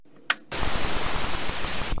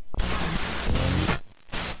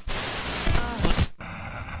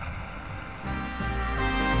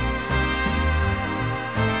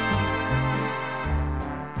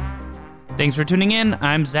Thanks for tuning in.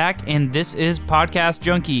 I'm Zach, and this is Podcast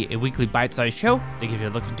Junkie, a weekly bite-sized show that gives you a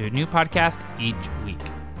look into a new podcast each week.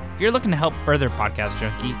 If you're looking to help further Podcast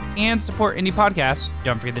Junkie and support indie podcasts,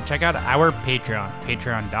 don't forget to check out our Patreon,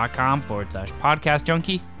 patreon.com/Podcast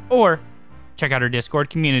Junkie, or check out our Discord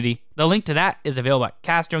community. The link to that is available at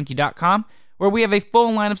castjunkie.com, where we have a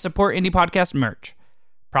full line of support indie podcast merch.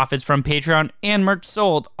 Profits from Patreon and merch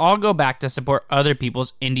sold all go back to support other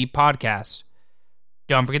people's indie podcasts.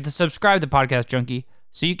 Don't forget to subscribe to Podcast Junkie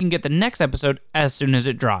so you can get the next episode as soon as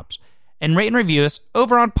it drops. And rate and review us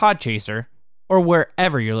over on Podchaser or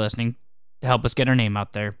wherever you're listening to help us get our name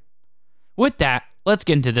out there. With that, let's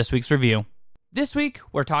get into this week's review. This week,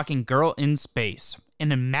 we're talking Girl in Space,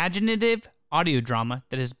 an imaginative audio drama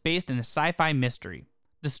that is based in a sci-fi mystery.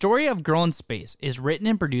 The story of Girl in Space is written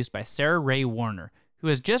and produced by Sarah Ray Warner, who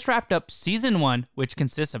has just wrapped up Season 1, which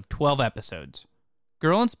consists of 12 episodes.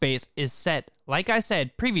 Girl in Space is set, like I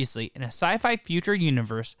said previously, in a sci-fi future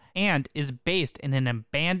universe and is based in an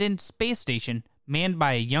abandoned space station manned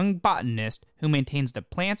by a young botanist who maintains the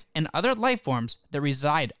plants and other life forms that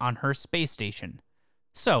reside on her space station.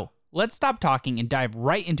 So, let's stop talking and dive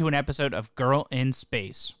right into an episode of Girl in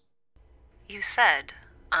Space. You said,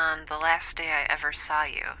 on the last day I ever saw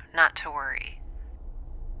you, not to worry.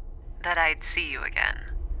 That I'd see you again.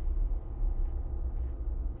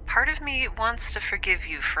 Part of me wants to forgive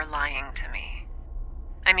you for lying to me.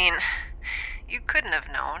 I mean, you couldn't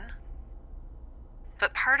have known.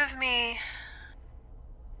 But part of me,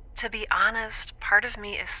 to be honest, part of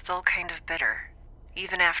me is still kind of bitter,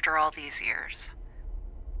 even after all these years.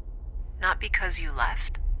 Not because you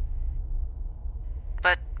left,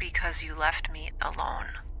 but because you left me alone.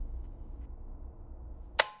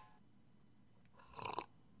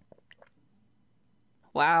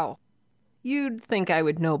 Wow. You'd think I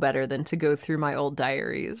would know better than to go through my old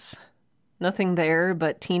diaries. Nothing there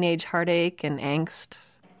but teenage heartache and angst,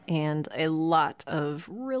 and a lot of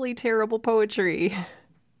really terrible poetry.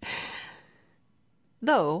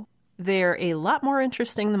 Though, they're a lot more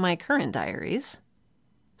interesting than my current diaries.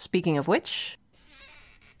 Speaking of which,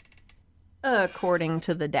 according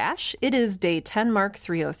to the Dash, it is day 10 mark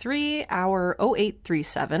 303, hour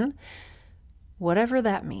 0837, whatever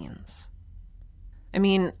that means. I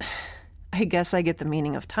mean, I guess I get the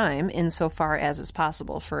meaning of time insofar as is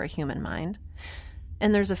possible for a human mind,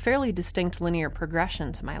 and there's a fairly distinct linear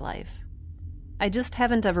progression to my life. I just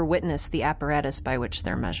haven't ever witnessed the apparatus by which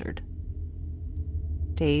they're measured.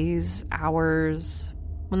 Days, hours,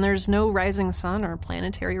 when there's no rising sun or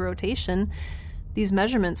planetary rotation, these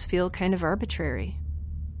measurements feel kind of arbitrary.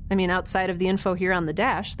 I mean, outside of the info here on the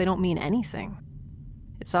Dash, they don't mean anything.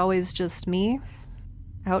 It's always just me,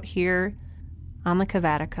 out here, on the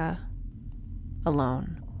Kavatica,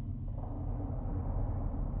 alone.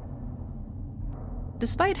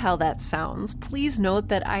 Despite how that sounds, please note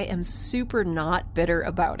that I am super not bitter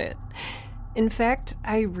about it. In fact,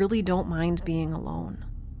 I really don't mind being alone.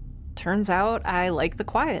 Turns out I like the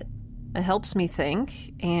quiet. It helps me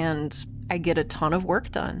think, and I get a ton of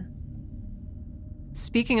work done.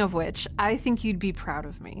 Speaking of which, I think you'd be proud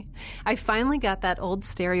of me. I finally got that old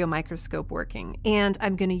stereo microscope working, and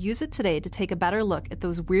I'm going to use it today to take a better look at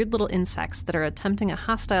those weird little insects that are attempting a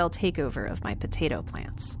hostile takeover of my potato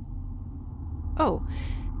plants. Oh,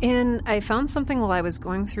 and I found something while I was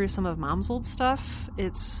going through some of Mom's old stuff.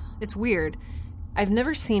 It's weird. I've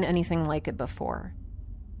never seen anything like it before.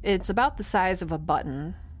 It's about the size of a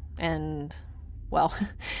button, and, well,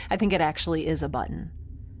 I think it actually is a button.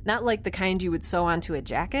 Not like the kind you would sew onto a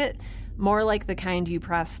jacket, more like the kind you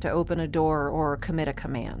press to open a door or commit a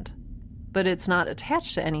command. But it's not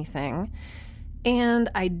attached to anything, and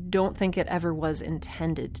I don't think it ever was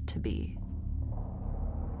intended to be.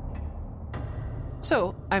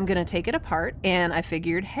 So I'm going to take it apart, and I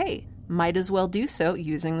figured, hey, might as well do so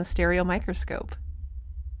using the stereo microscope.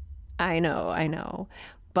 I know.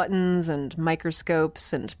 Buttons and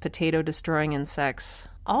microscopes and potato-destroying insects,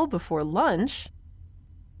 all before lunch.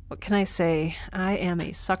 What can I say? I am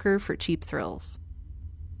a sucker for cheap thrills.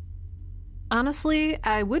 Honestly,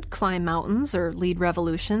 I would climb mountains or lead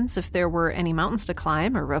revolutions if there were any mountains to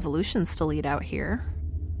climb or revolutions to lead out here.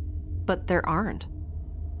 But there aren't.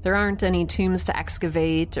 There aren't any tombs to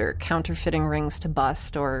excavate or counterfeiting rings to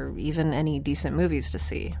bust or even any decent movies to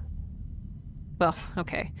see. Well,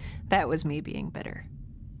 okay, that was me being bitter.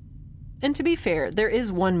 And to be fair, there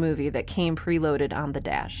is one movie that came preloaded on the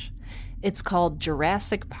Dash. It's called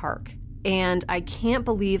Jurassic Park, and I can't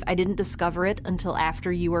believe I didn't discover it until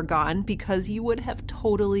after you were gone because you would have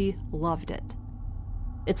totally loved it.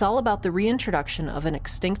 It's all about the reintroduction of an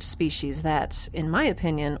extinct species that, in my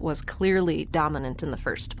opinion, was clearly dominant in the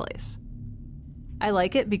first place. I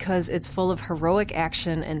like it because it's full of heroic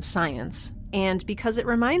action and science, and because it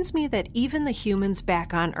reminds me that even the humans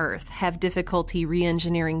back on Earth have difficulty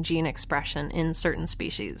re-engineering gene expression in certain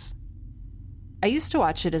species. I used to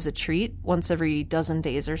watch it as a treat once every dozen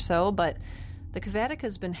days or so, but the Kvatick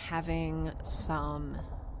has been having some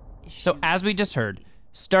issues. So as we just heard,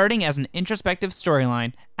 starting as an introspective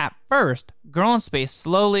storyline, at first, Girl in Space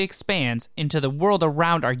slowly expands into the world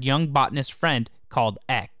around our young botanist friend called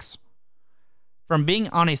X. From being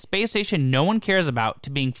on a space station no one cares about to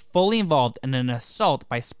being fully involved in an assault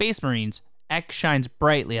by space marines, X shines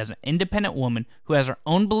brightly as an independent woman who has her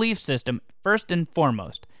own belief system first and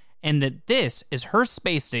foremost, and that this is her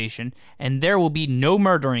space station and there will be no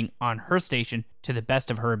murdering on her station to the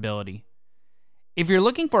best of her ability. If you're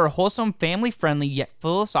looking for a wholesome, family-friendly yet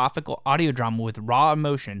philosophical audio drama with raw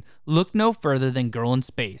emotion, look no further than Girl in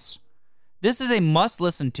Space. This is a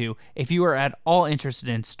must-listen to if you are at all interested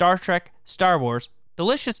in Star Trek, Star Wars,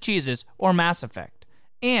 delicious cheeses, or Mass Effect.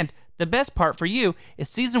 And the best part for you is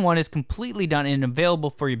Season 1 is completely done and available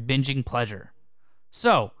for your binging pleasure.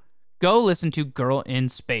 So, go listen to Girl in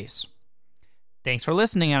Space. Thanks for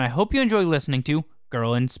listening, and I hope you enjoy listening to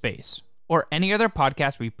Girl in Space, or any other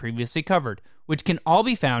podcast we previously covered, which can all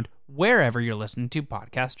be found wherever you're listening to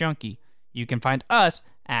Podcast Junkie. You can find us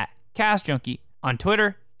at Cast Junkie on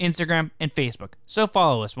Twitter, Instagram, and Facebook, so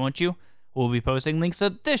follow us, won't you? We'll be posting links to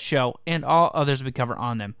this show and all others we cover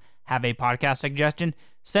on them. Have a podcast suggestion?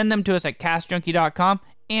 Send them to us at castjunkie.com,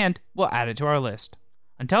 and we'll add it to our list.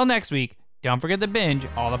 Until next week, don't forget to binge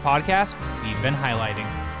all the podcasts we've been highlighting.